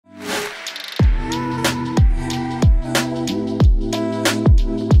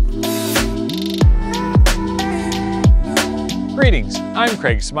I'm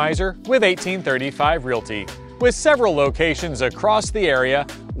Craig Smyser with 1835 Realty. With several locations across the area,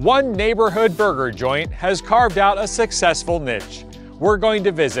 one neighborhood burger joint has carved out a successful niche. We're going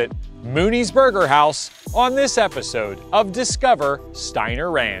to visit Moonie's Burger House on this episode of Discover Steiner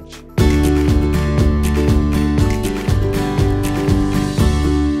Ranch.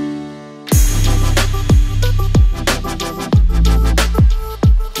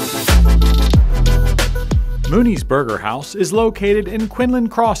 Moonie's Burger House is located in Quinlan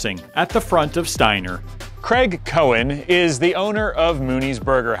Crossing at the front of Steiner. Craig Cohen is the owner of Moonie's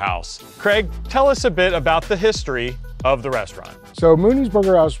Burger House. Craig, tell us a bit about the history of the restaurant. So Moonie's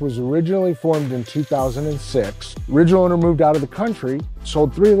Burger House was originally formed in 2006. Original owner moved out of the country,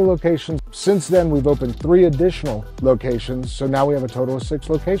 sold 3 of the locations. Since then, we've opened 3 additional locations. So now we have a total of 6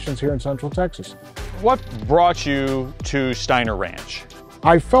 locations here in Central Texas. What brought you to Steiner Ranch?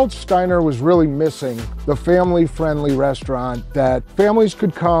 I felt Steiner was really missing the family-friendly restaurant that families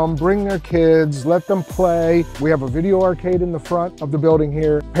could come, bring their kids, let them play. We have a video arcade in the front of the building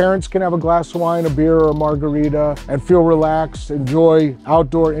here. Parents can have a glass of wine, a beer, or a margarita and feel relaxed, enjoy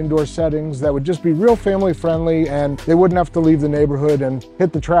outdoor, indoor settings that would just be real family-friendly, and they wouldn't have to leave the neighborhood and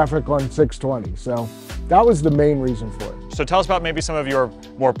hit the traffic on 620. So that was the main reason for it. So tell us about maybe some of your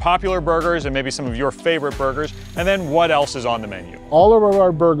more popular burgers and maybe some of your favorite burgers, and then what else is on the menu? All of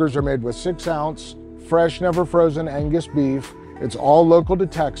our burgers are made with 6-ounce, fresh, never frozen Angus beef. It's all local to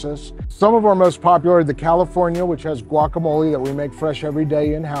Texas. Some of our most popular are the California, which has guacamole that we make fresh every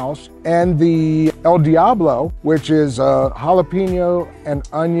day in-house, and the El Diablo, which is jalapeno and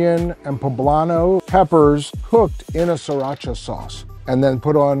onion and poblano peppers cooked in a sriracha sauce and then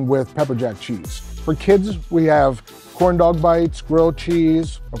put on with pepper jack cheese. For kids, we have corn dog bites, grilled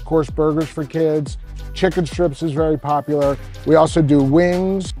cheese, of course, burgers for kids. Chicken strips is very popular. We also do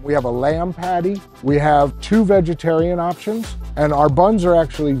wings. We have a lamb patty. We have 2 vegetarian options, and our buns are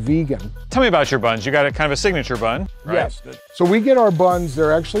actually vegan. Tell me about your buns. You got a kind of a signature bun, right? Yes. So we get our buns,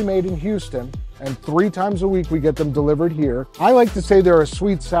 they're actually made in Houston, and 3 times a week we get them delivered here. I like to say they're a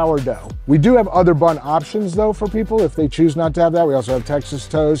sweet sourdough. We do have other bun options though for people if they choose not to have that. We also have Texas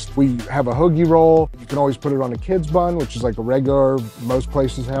toast. We have a hoagie roll. You can always put it on a kid's bun, which is like a regular, most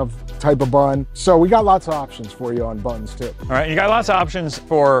places have type of bun. So we got lots of options for you on buns too. All right, you got lots of options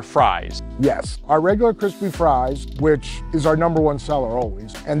for fries. Yes, our regular crispy fries, which is our #1 seller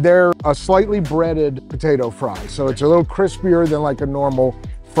always, and they're a slightly breaded potato fry. So it's a little crispier than like a normal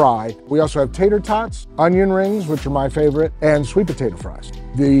fry. We also have tater tots, onion rings, which are my favorite, and sweet potato fries.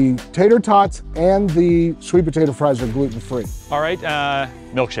 The tater tots and the sweet potato fries are gluten-free. All right,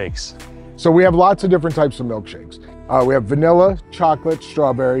 milkshakes. So we have lots of different types of milkshakes. We have vanilla, chocolate,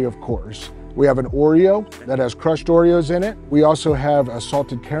 strawberry, of course. We have an Oreo that has crushed Oreos in it. We also have a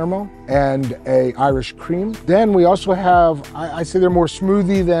salted caramel and a Irish cream. Then we also have, I say they're more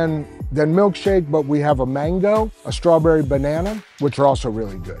smoothie than milkshake, but we have a mango, a strawberry banana, which are also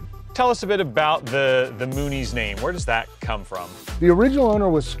really good. Tell us a bit about the Moonie's name. Where does that come from? The original owner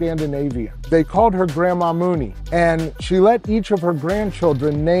was Scandinavian. They called her Grandma Moonie, and she let each of her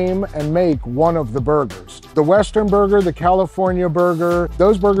grandchildren name and make one of the burgers. The Western burger, the California burger,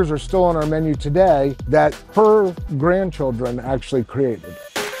 those burgers are still on our menu today that her grandchildren actually created.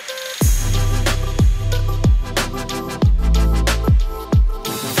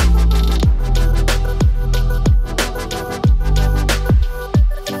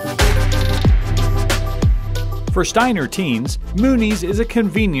 For Steiner teens, Moonie's is a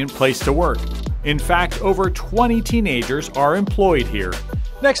convenient place to work. In fact, over 20 teenagers are employed here.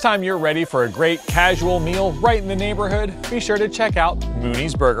 Next time you're ready for a great casual meal right in the neighborhood, be sure to check out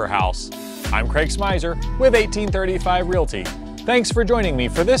Moonie's Burger House. I'm Craig Smyser with 1835 Realty. Thanks for joining me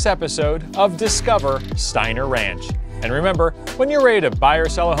for this episode of Discover Steiner Ranch. And remember, when you're ready to buy or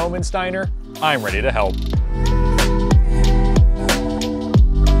sell a home in Steiner, I'm ready to help.